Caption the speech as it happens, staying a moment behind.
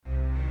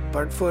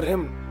But for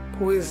him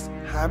who is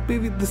happy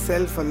with the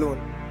self alone,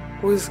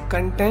 who is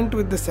content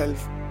with the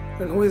self,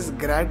 and who is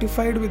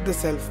gratified with the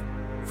self,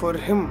 for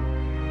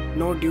him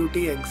no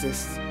duty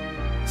exists.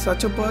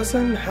 Such a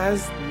person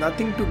has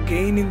nothing to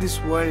gain in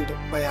this world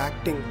by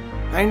acting,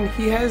 and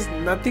he has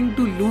nothing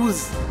to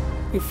lose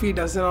if he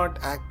does not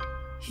act.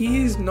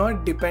 He is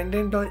not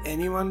dependent on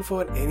anyone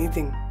for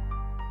anything.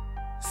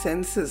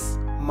 Senses,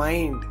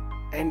 mind,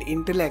 and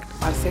intellect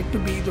are said to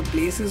be the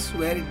places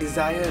where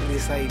desire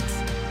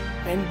resides.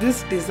 And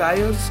this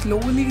desire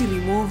slowly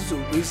removes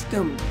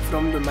wisdom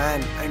from the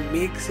man and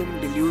makes him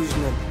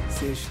delusional,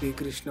 says Shri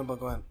Krishna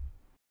Bhagavan.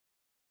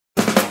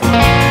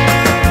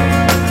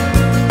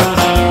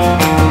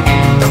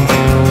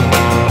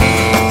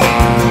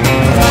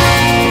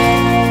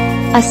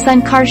 A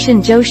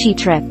Sankarshan Joshi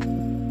trip.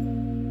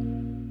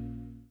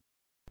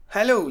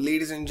 Hello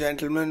ladies and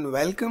gentlemen,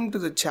 welcome to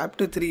the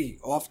chapter 3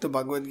 of the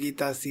Bhagavad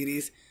Gita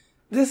series.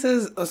 This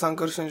is a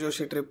Sankarshan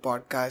Joshi trip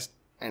podcast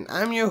and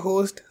I'm your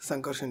host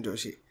Sankarshan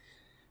Joshi.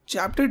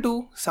 Chapter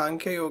 2,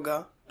 Sankhya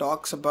Yoga,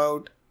 talks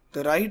about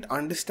the right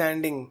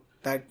understanding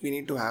that we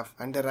need to have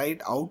and the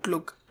right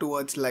outlook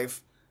towards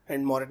life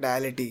and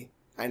mortality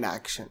and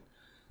action.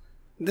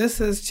 This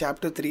is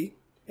chapter 3.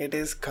 It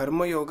is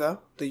Karma Yoga,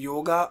 the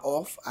yoga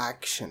of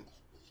action.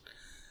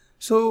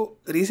 So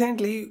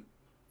recently,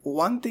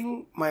 one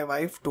thing my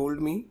wife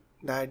told me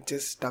that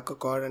just struck a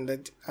chord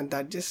and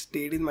that just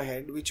stayed in my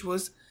head, which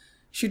was,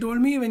 she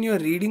told me, when you are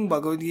reading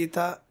Bhagavad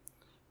Gita,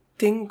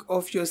 think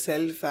of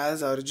yourself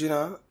as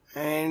Arjuna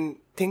and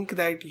think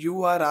that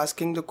you are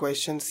asking the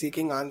question,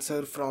 seeking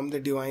answer from the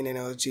divine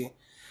energy.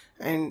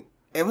 And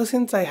ever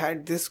since I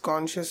had this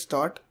conscious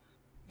thought,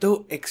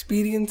 the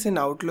experience and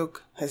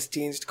outlook has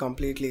changed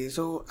completely.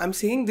 So I'm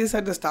saying this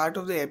at the start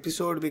of the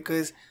episode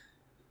because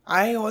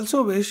I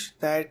also wish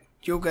that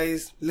you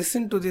guys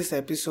listen to this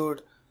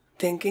episode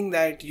thinking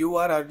that you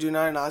are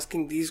Arjuna and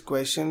asking these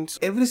questions.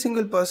 Every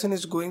single person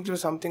is going through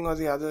something or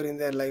the other in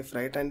their life,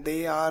 right? And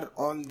they are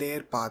on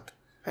their path.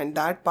 And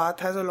that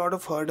path has a lot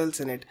of hurdles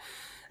in it.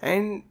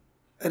 And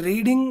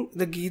reading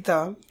the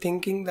Gita,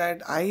 thinking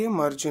that I am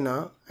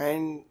Arjuna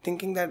and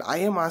thinking that I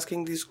am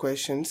asking these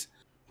questions,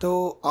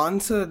 the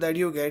answer that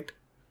you get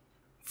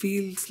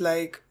feels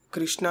like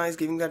Krishna is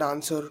giving that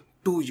answer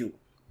to you.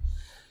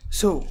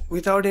 So,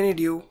 without any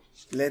ado,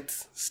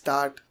 let's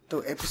start the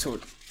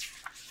episode.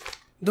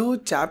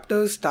 The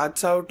chapter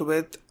starts out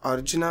with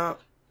Arjuna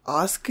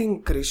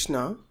asking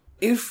Krishna,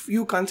 if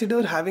you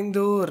consider having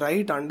the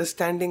right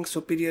understanding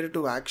superior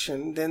to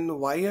action, then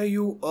why are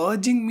you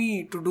urging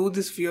me to do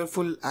this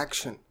fearful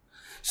action?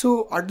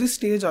 So at this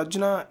stage,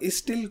 Arjuna is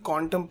still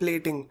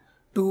contemplating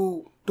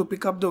to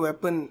pick up the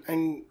weapon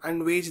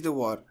and wage the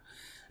war.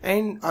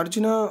 And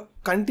Arjuna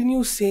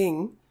continues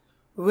saying,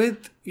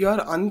 with your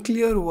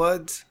unclear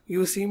words,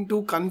 you seem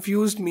to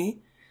confuse me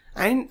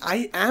and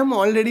I am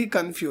already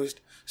confused.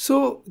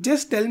 So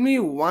just tell me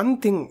one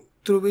thing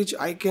through which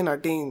I can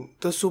attain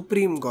the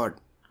Supreme God.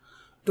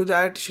 To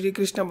that, Shri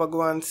Krishna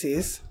Bhagavan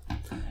says,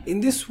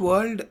 in this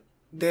world,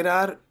 there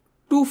are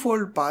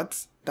twofold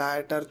paths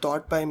that are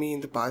taught by me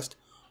in the past.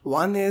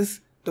 One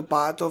is the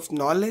path of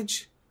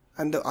knowledge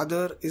and the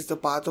other is the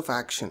path of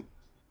action.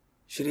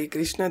 Shri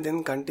Krishna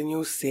then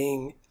continues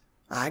saying,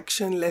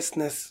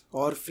 actionlessness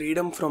or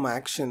freedom from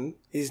action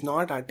is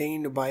not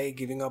attained by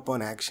giving up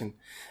on action.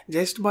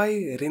 Just by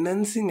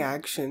renouncing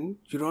action,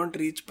 you don't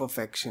reach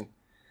perfection.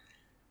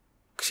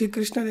 Shri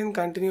Krishna then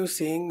continues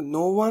saying,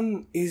 no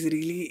one is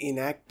really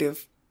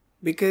inactive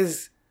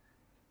because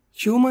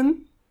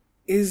human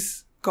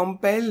is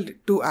compelled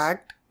to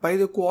act by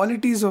the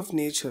qualities of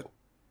nature.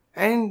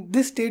 And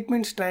this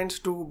statement stands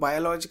true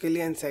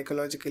biologically and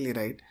psychologically,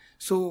 right?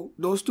 So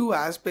those two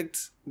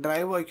aspects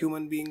drive our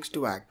human beings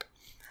to act.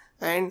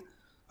 And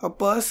a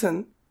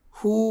person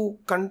who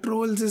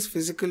controls his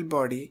physical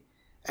body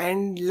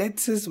and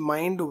lets his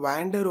mind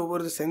wander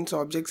over the sense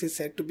objects is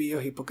said to be a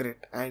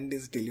hypocrite and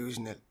is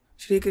delusional.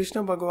 Shri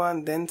Krishna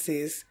Bhagavan then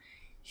says,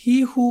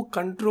 he who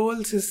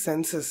controls his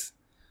senses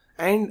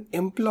and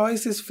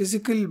employs his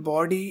physical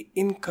body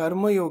in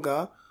Karma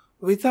Yoga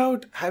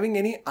without having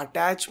any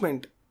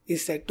attachment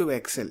is said to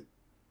excel.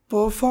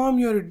 Perform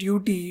your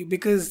duty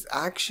because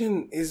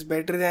action is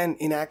better than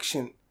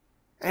inaction.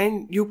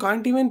 And you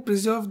can't even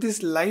preserve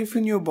this life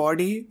in your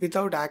body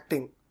without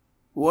acting.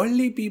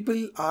 Worldly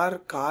people are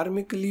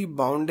karmically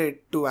bounded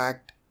to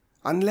act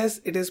unless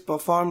it is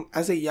performed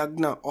as a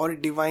yagna or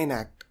divine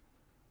act.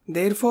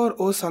 Therefore,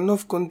 O son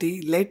of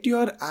Kunti, let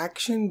your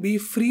action be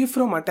free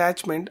from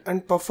attachment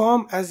and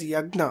perform as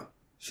yagna.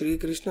 Shri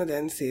Krishna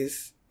then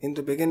says, in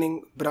the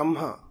beginning,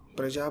 Brahma,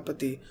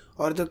 Prajapati,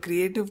 or the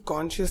creative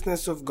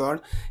consciousness of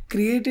God,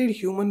 created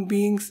human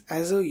beings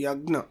as a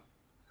yagna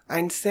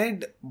and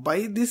said,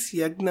 by this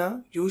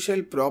yagna you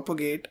shall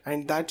propagate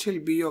and that shall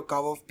be your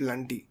cow of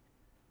plenty.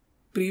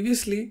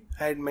 Previously,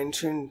 I had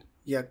mentioned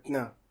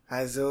yagna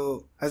as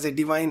a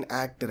divine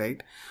act,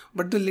 right?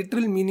 But the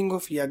literal meaning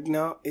of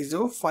yagna is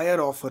a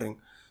fire offering.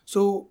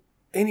 So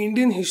in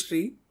Indian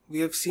history, we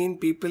have seen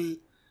people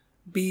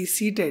be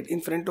seated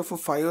in front of a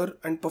fire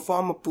and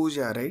perform a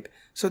puja, right?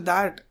 So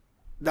that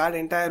that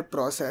entire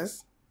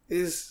process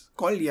is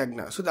called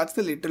yagna. So that's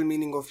the literal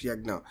meaning of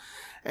yagna.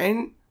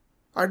 And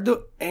at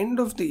the end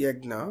of the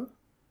yagna,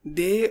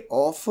 they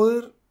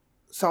offer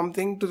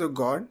something to the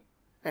god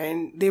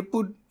and they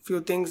put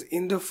few things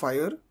in the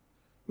fire,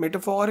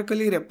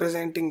 metaphorically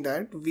representing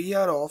that we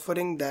are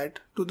offering that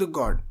to the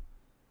god.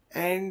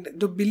 And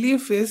the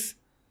belief is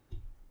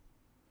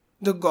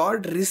the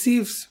god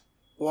receives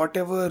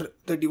whatever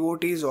the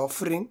devotee is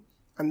offering,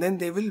 and then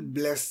they will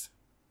bless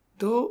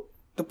the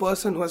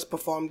person who has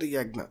performed the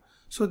yagna.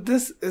 So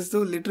this is the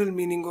literal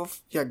meaning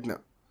of yagna.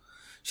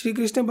 Shri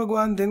Krishna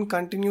Bhagavan then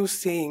continues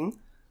saying,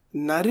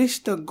 nourish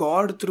the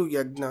god through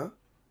yagna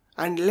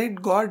and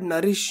let God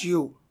nourish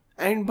you,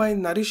 and by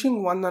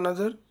nourishing one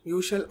another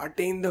you shall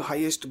attain the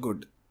highest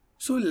good.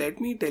 So let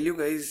me tell you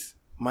guys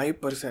my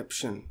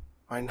perception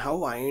and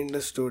how I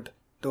understood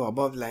the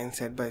above line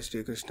said by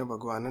Shri Krishna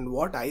Bhagavan and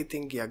what I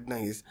think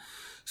yagna is.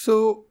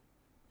 So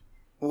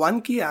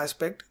one key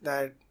aspect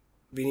that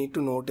we need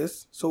to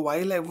notice, so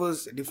while I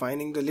was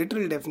defining the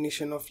literal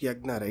definition of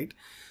yagna, right,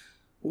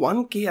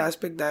 one key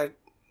aspect that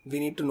we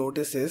need to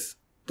notice is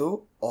the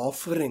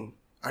offering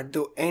at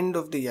the end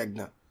of the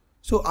yagna.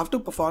 So after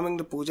performing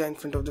the puja in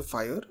front of the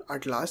fire,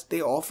 at last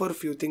they offer a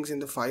few things in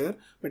the fire,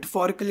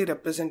 metaphorically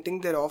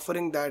representing they're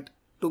offering that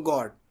to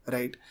God,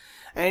 right?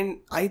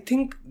 And I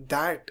think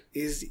that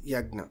is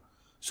yagna.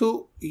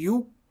 So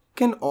you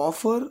can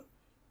offer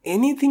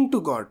anything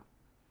to God.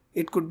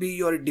 It could be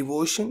your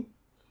devotion,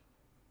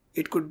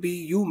 it could be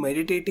you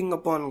meditating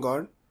upon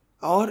God,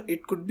 or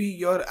it could be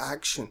your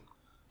action.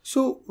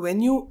 So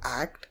when you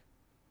act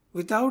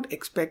without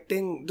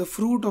expecting the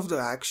fruit of the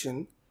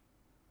action,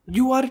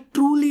 you are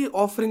truly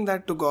offering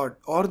that to God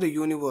or the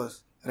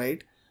universe,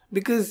 right?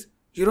 Because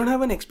you don't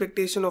have an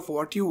expectation of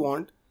what you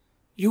want.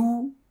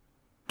 You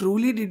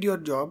truly did your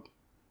job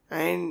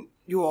and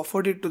you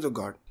offered it to the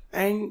God.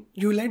 And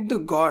you let the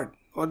God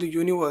or the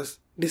universe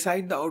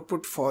decide the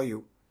output for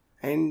you.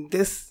 And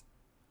this,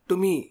 to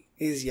me,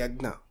 is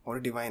yagna or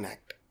divine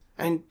act.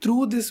 And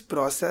through this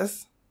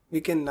process,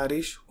 we can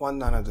nourish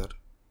one another.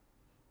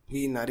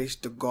 We nourish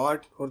the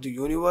God or the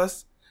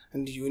universe,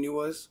 and the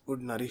universe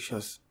would nourish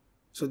us.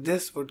 So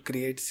this would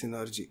create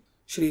synergy.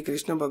 Shri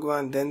Krishna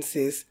Bhagavan then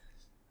says,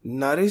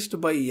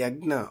 nourished by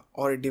yagna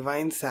or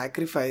divine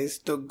sacrifice,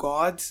 the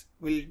gods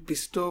will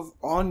bestow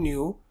on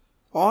you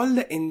all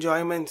the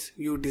enjoyments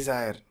you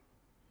desire.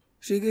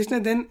 Shri Krishna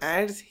then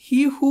adds,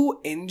 he who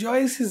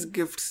enjoys his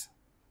gifts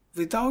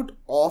without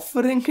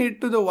offering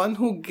it to the one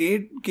who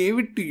gave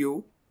it to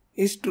you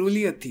is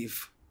truly a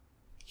thief.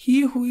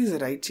 He who is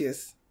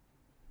righteous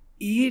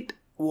eat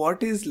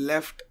what is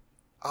left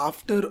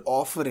after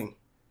offering,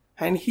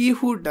 and he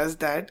who does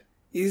that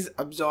is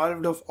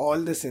absolved of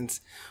all the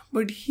sins.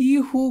 But he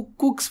who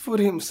cooks for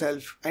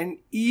himself and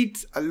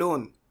eats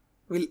alone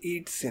will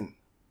eat sin,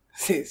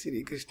 says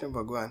Shri Krishna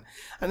Bhagavan.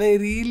 And I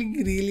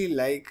really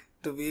like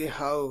the way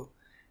how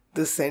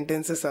the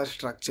sentences are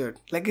structured.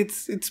 Like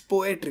it's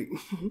poetry.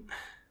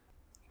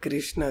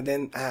 Krishna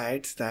then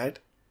adds that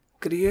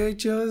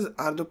creatures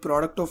are the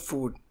product of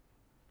food.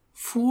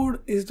 Food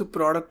is the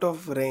product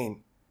of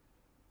rain.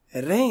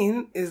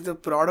 Rain is the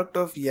product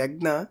of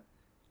yagna,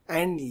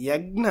 and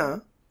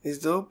yagna is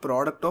the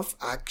product of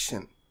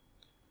action.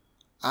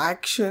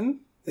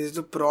 Action is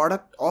the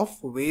product of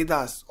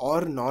Vedas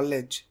or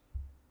knowledge.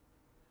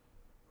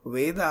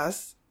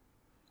 Vedas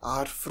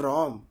are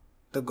from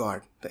the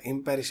God, the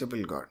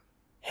imperishable God.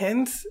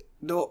 Hence,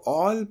 the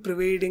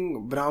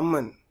all-pervading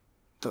Brahman,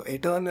 the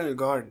eternal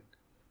God,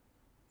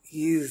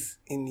 is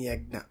in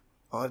yagna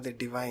or the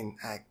divine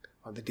act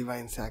or the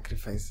divine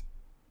sacrifice.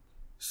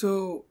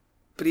 So,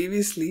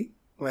 previously,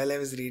 while I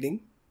was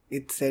reading,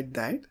 it said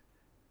that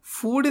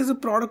food is a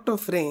product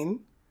of rain,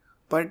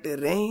 but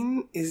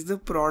rain is the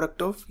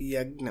product of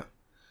yagna.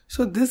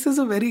 So this is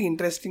a very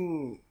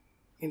interesting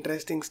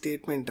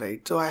statement,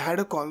 right? So I had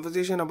a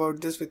conversation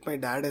about this with my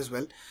dad as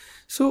well.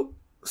 So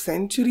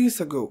centuries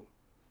ago,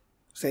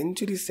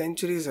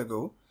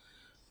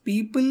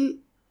 people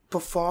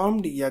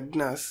performed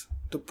yagnas,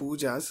 the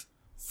pujas,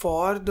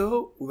 for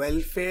the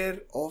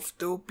welfare of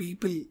the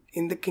people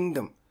in the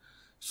kingdom.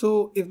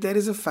 So if there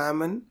is a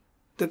famine,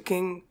 the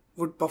king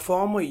would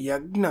perform a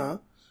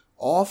yagna,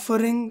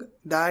 offering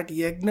that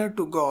yagna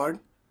to God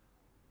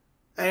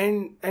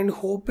and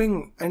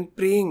hoping and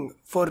praying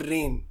for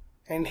rain,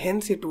 and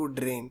hence it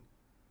would rain.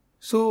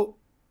 So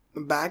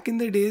back in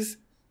the days,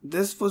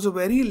 this was a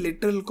very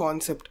literal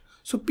concept.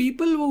 So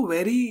people were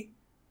very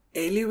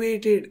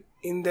elevated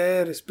in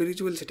their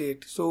spiritual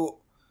state. So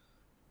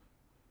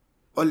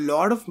a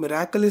lot of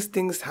miraculous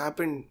things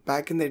happened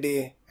back in the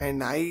day,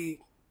 and I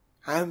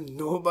am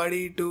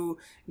nobody to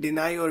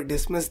deny or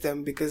dismiss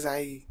them because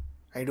I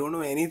don't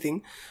know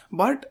anything.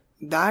 But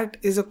that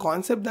is a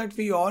concept that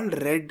we all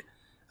read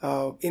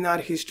in our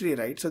history,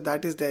 right? So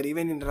that is there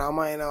even in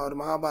Ramayana or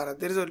Mahabharata.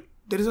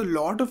 There is a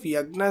lot of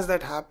yagnas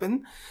that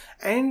happen,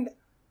 and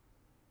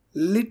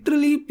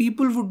literally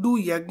people would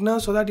do yagna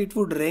so that it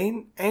would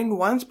rain, and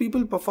once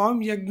people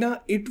perform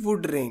yagna, it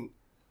would rain.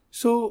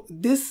 So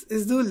this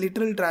is the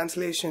literal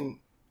translation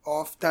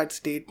of that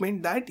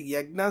statement that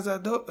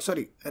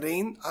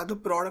rain are the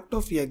product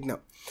of yajna.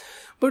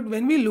 But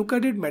when we look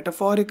at it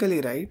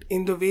metaphorically, right,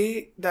 in the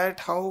way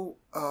that how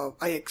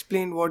I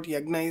explained what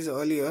yajna is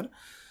earlier,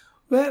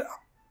 where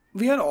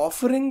we are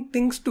offering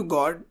things to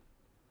God,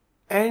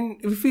 and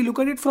if we look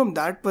at it from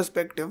that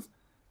perspective,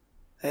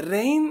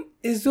 rain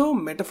is a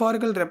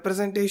metaphorical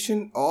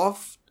representation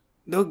of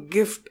the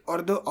gift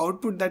or the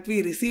output that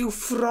we receive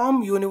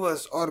from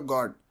universe or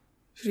God.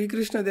 Sri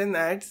Krishna then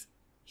adds,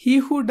 he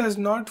who does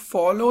not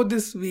follow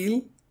this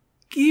wheel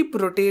keep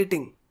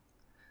rotating,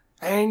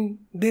 and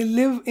they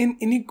live in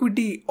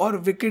iniquity or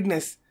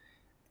wickedness.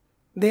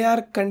 They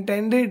are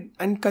contented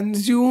and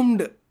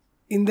consumed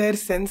in their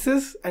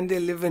senses, and they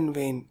live in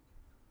vain.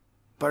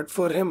 But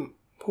for him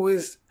who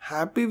is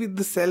happy with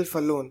the self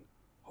alone,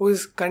 who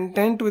is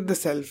content with the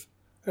self,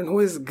 and who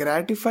is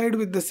gratified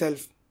with the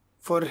self,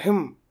 for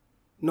him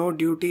no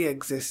duty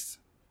exists.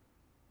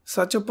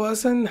 Such a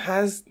person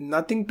has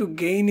nothing to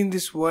gain in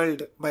this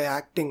world by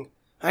acting,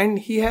 and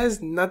he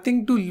has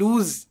nothing to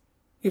lose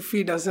if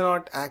he does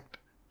not act.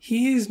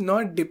 He is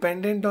not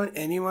dependent on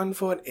anyone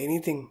for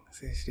anything,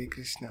 says Sri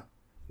Krishna.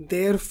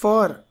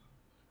 Therefore,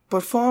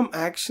 perform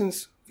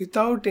actions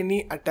without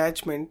any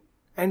attachment,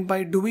 and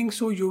by doing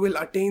so you will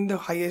attain the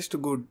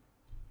highest good.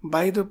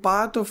 By the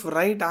path of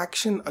right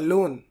action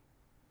alone,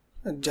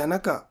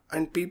 Janaka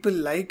and people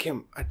like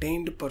him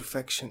attained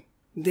perfection.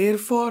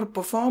 Therefore,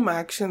 perform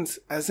actions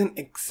as an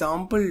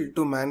example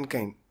to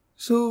mankind.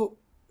 So,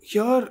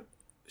 here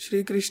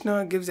Sri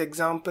Krishna gives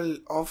example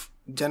of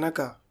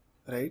Janaka,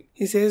 right?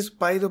 He says,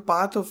 by the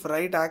path of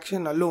right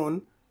action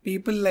alone,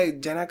 people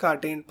like Janaka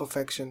attained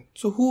perfection.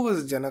 So, who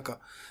was Janaka?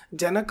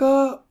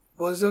 Janaka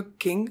was a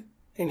king,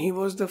 and he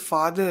was the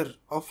father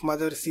of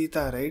Mother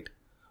Sita, right?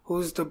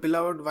 Who is the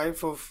beloved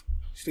wife of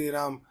Sri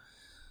Ram.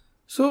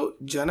 So,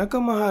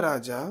 Janaka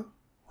Maharaja,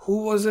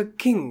 who was a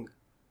king,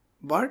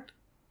 but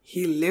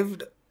he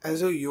lived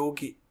as a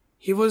yogi.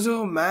 He was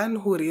a man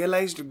who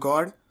realized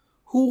God,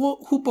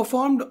 who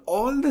performed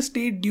all the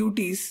state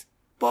duties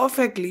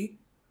perfectly,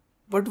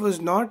 but was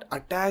not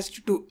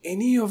attached to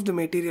any of the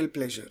material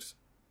pleasures.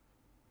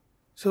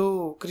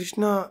 So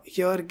Krishna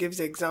here gives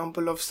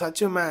example of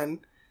such a man,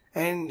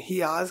 and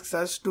he asks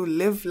us to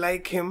live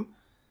like him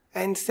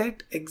and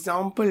set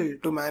example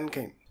to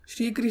mankind.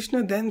 Sri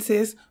Krishna then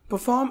says,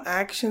 perform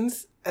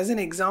actions as an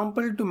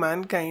example to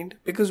mankind,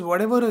 because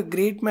whatever a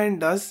great man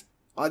does,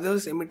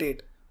 others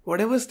imitate.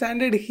 Whatever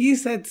standard he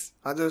sets,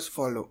 others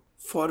follow.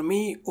 For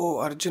me, O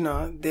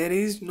Arjuna, there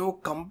is no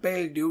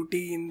compelled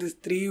duty in these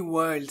three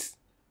worlds,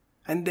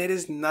 and there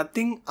is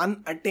nothing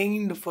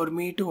unattained for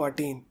me to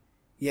attain.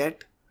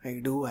 Yet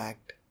I do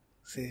act,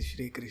 says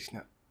Sri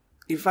Krishna.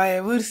 If I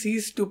ever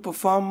cease to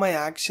perform my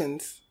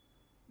actions,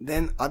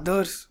 then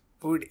others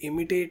would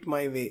imitate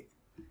my way.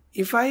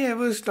 If I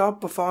ever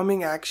stop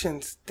performing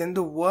actions, then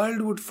the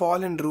world would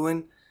fall in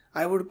ruin.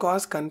 I would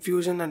cause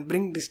confusion and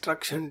bring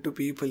destruction to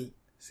people,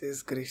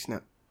 says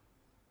Krishna.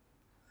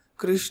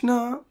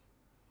 Krishna,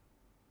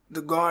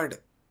 the God,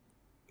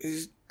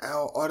 is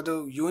or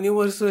the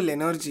universal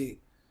energy,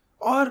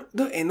 or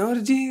the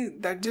energy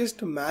that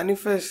just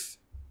manifests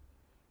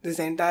this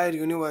entire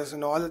universe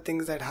and all the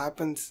things that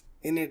happens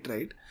in it,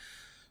 right?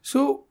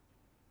 So,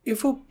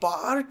 if a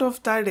part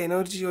of that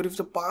energy or if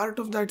the part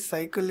of that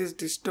cycle is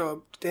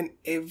disturbed, then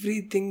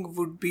everything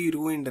would be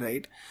ruined,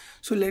 right?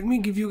 So, let me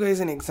give you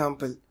guys an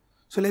example.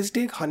 So let's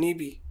take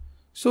honeybee.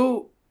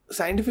 So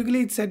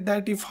scientifically it's said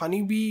that if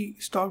honeybee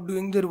stop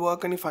doing their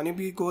work and if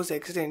honeybee goes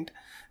extinct,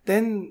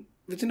 then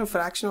within a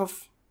fraction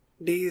of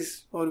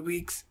days or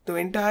weeks, the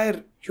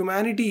entire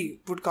humanity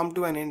would come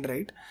to an end,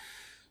 right?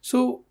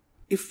 So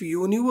if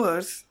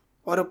universe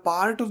or a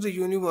part of the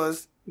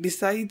universe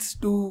decides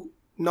to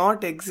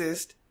not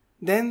exist,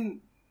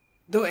 then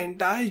the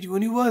entire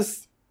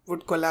universe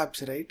would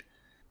collapse, right?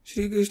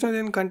 Sri Krishna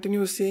then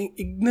continues saying,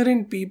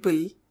 ignorant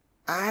people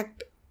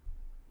act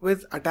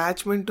with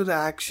attachment to the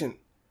action,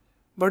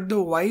 but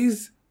the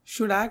wise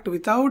should act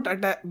without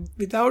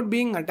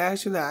being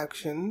attached to the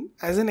action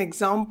as an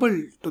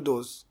example to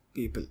those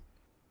people.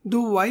 The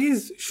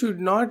wise should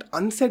not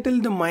unsettle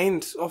the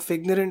minds of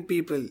ignorant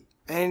people,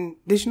 and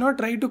they should not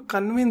try to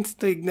convince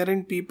the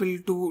ignorant people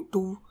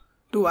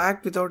to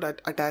act without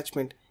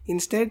attachment.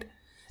 Instead,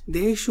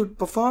 they should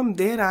perform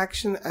their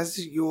action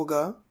as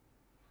yoga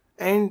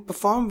and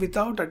perform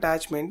without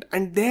attachment,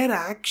 and their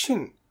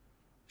action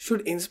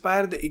should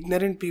inspire the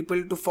ignorant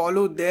people to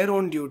follow their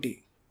own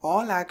duty.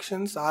 All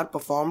actions are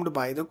performed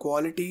by the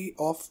qualities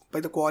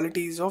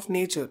of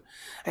nature,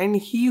 and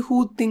he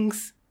who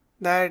thinks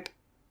that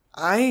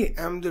I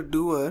am the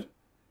doer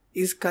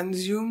is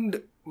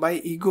consumed by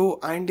ego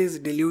and is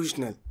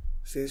delusional,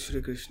 says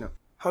Sri Krishna.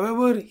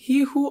 However,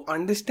 he who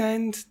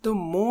understands the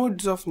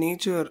modes of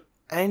nature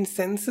and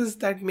senses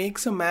that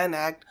makes a man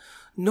act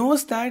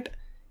knows that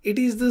it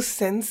is the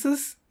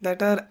senses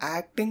that are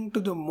acting to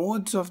the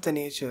modes of the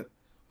nature,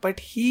 but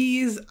he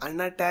is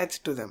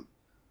unattached to them.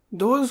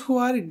 Those who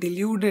are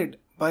deluded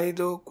by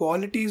the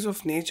qualities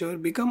of nature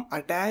become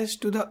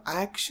attached to the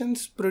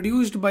actions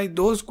produced by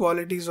those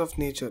qualities of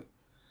nature.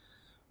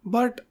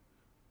 But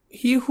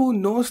he who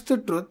knows the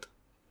truth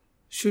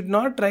should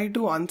not try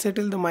to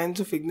unsettle the minds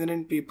of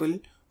ignorant people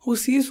who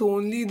sees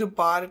only the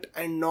part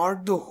and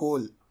not the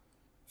whole.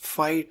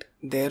 Fight,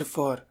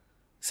 therefore,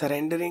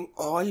 surrendering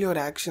all your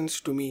actions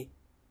to me,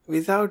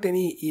 without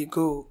any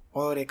ego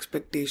or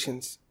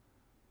expectations,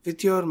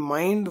 with your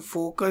mind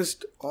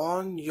focused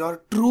on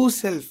your true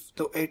self,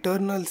 the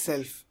eternal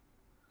self,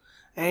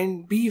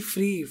 and be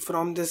free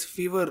from this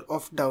fever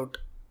of doubt.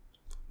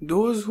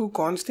 Those who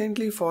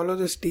constantly follow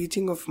this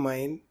teaching of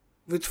mine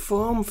with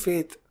firm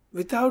faith,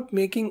 without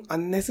making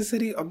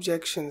unnecessary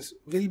objections,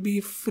 will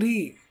be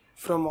free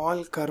from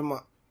all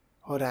karma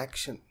or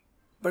action.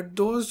 But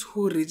those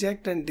who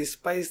reject and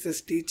despise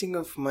this teaching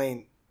of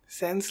mine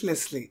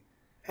senselessly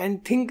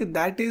and think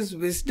that is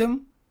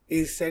wisdom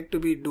is said to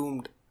be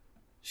doomed.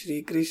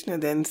 Shri Krishna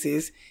then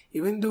says,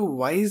 even the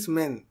wise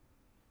men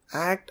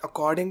act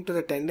according to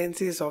the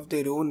tendencies of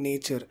their own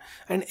nature,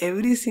 and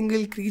every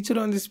single creature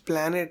on this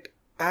planet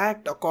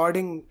act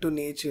according to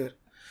nature.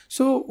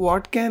 So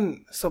what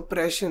can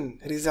suppression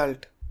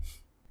result?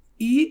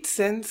 Each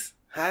sense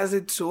has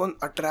its own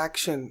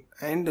attraction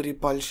and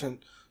repulsion.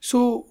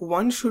 So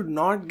one should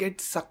not get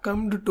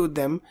succumbed to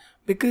them,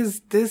 because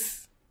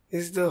this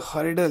is the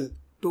hurdle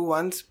to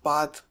one's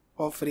path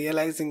of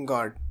realizing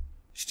God.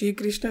 Shri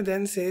Krishna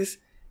then says,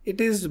 it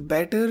is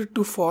better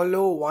to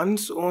follow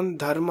one's own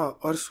dharma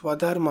or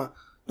swadharma,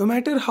 no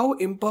matter how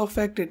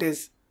imperfect it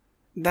is,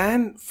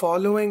 than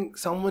following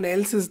someone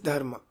else's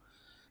dharma.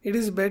 It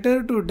is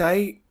better to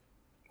die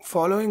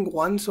following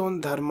one's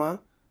own dharma,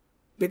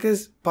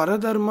 because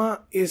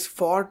paradharma is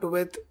fought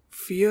with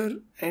fear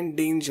and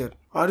danger.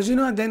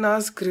 Arjuna then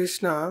asks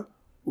Krishna,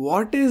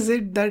 what is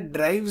it that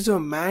drives a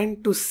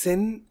man to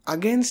sin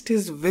against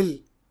his will,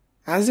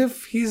 as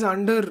if he is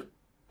under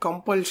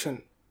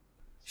compulsion?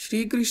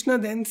 Shri Krishna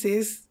then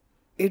says,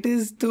 it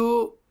is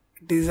the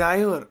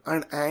desire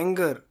and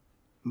anger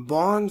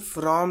born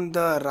from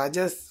the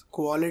rajas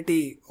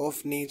quality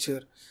of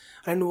nature,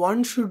 and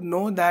one should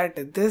know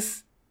that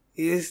this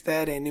is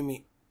their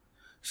enemy.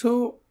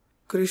 So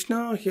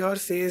Krishna here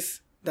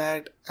says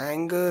that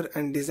anger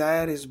and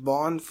desire is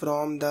born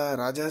from the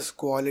rajas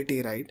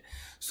quality, right?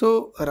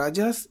 So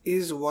rajas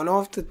is one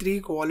of the three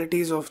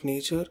qualities of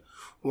nature,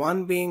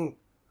 one being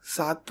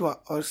sattva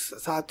or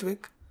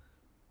sattvic,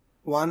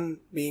 one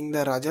being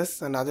the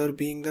rajas, another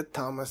being the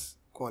tamas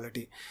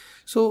quality.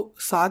 So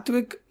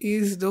sattvic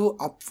is the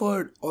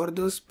upward or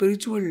the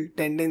spiritual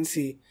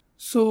tendency.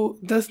 So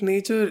thus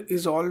nature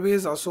is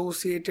always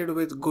associated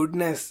with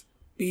goodness,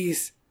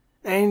 peace,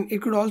 and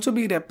it could also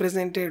be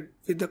represented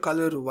with the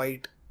color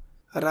white.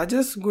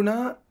 Rajas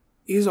guna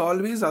is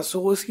always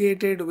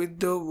associated with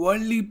the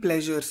worldly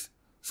pleasures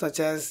such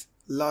as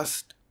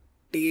lust,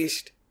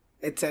 taste,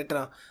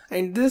 etc.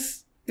 And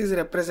this is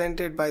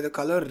represented by the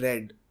color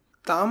red.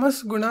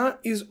 Tamas guna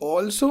is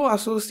also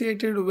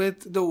associated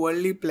with the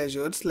worldly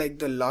pleasures like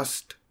the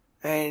lust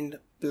and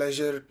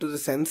pleasure to the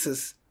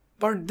senses.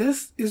 But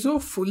this is a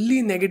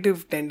fully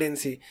negative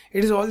tendency.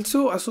 It is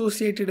also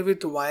associated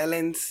with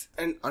violence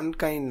and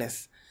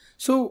unkindness.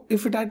 So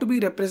if it had to be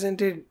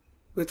represented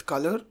with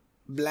color,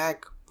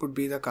 black would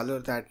be the color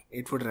that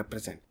it would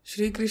represent.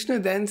 Shri Krishna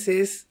then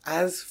says,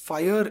 as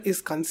fire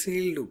is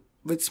concealed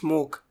with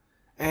smoke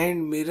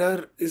and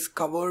mirror is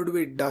covered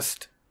with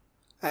dust,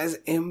 as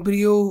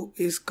embryo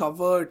is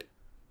covered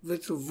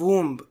with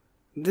womb,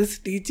 this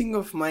teaching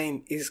of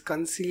mine is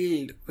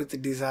concealed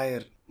with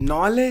desire.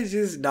 Knowledge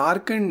is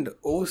darkened,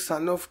 O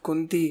son of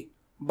Kunti,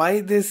 by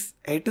this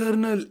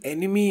eternal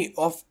enemy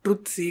of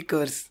truth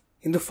seekers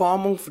in the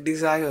form of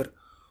desire,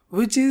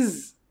 which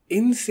is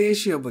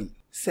insatiable.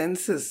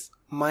 Senses,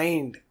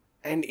 mind,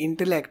 and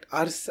intellect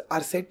are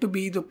said to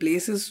be the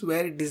places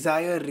where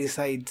desire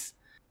resides.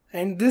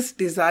 And this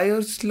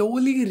desire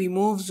slowly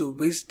removes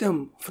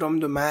wisdom from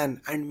the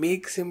man and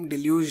makes him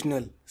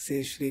delusional,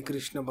 says Shri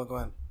Krishna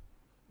Bhagavan.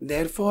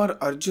 Therefore,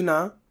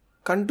 Arjuna,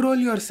 control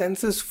your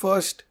senses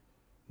first,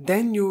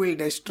 then you will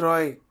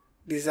destroy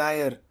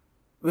desire,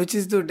 which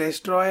is the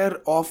destroyer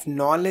of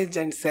knowledge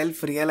and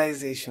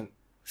self-realization.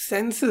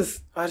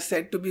 Senses are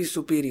said to be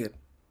superior.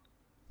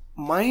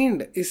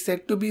 Mind is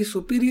said to be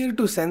superior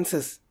to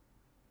senses.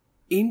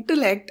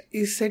 Intellect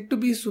is said to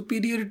be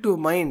superior to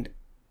mind.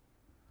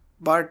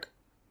 But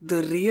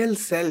the real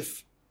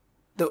self,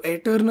 the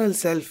eternal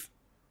self,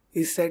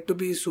 is said to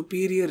be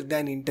superior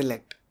than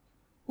intellect.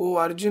 O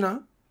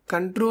Arjuna,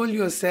 control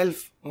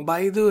yourself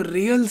by the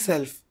real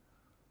self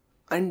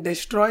and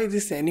destroy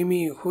this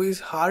enemy who is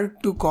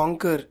hard to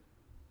conquer,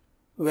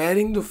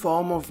 wearing the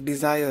form of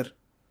desire,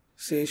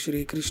 says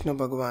Shri Krishna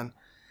Bhagavan.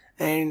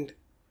 And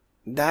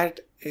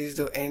that is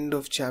the end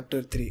of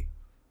chapter 3.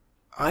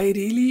 I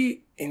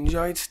really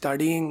enjoyed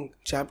studying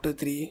chapter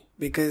 3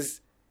 because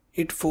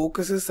it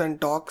focuses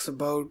and talks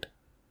about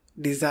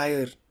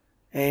desire,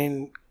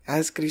 and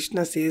as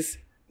Krishna says,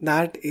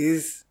 that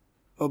is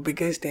a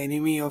biggest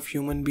enemy of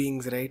human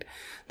beings, right?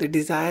 The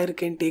desire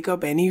can take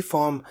up any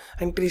form,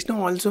 and Krishna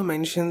also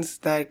mentions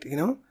that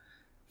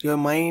your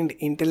mind,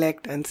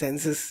 intellect and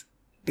senses,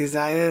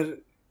 desire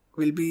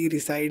will be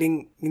residing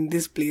in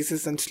these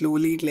places and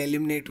slowly it will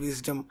eliminate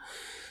wisdom.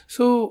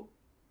 So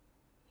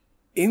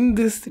in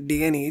this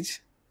day and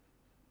age,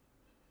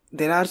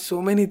 there are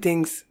so many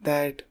things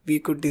that we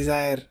could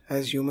desire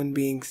as human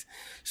beings.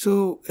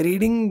 So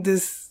reading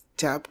this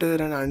chapter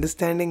and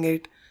understanding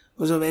it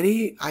was a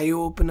very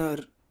eye-opener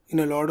in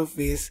a lot of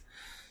ways.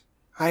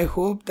 I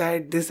hope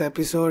that this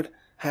episode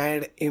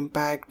had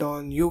impact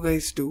on you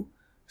guys too.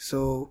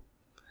 So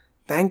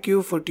thank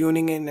you for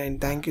tuning in and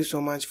thank you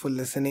so much for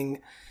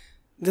listening.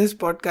 This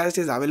podcast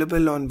is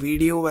available on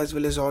video as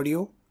well as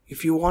audio.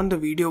 If you want the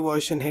video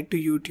version, head to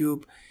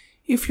YouTube.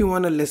 If you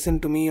want to listen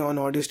to me on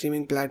audio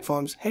streaming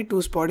platforms, head to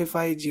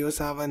Spotify,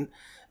 JioSaavn,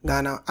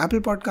 Ghana,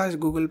 Apple Podcast,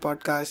 Google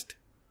Podcast.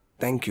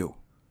 Thank you.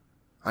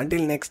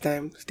 Until next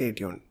time, stay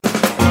tuned.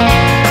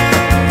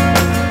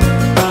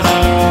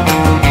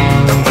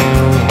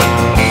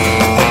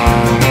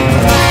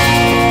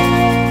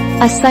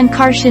 A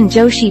Sankarshan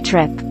Joshi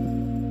trip.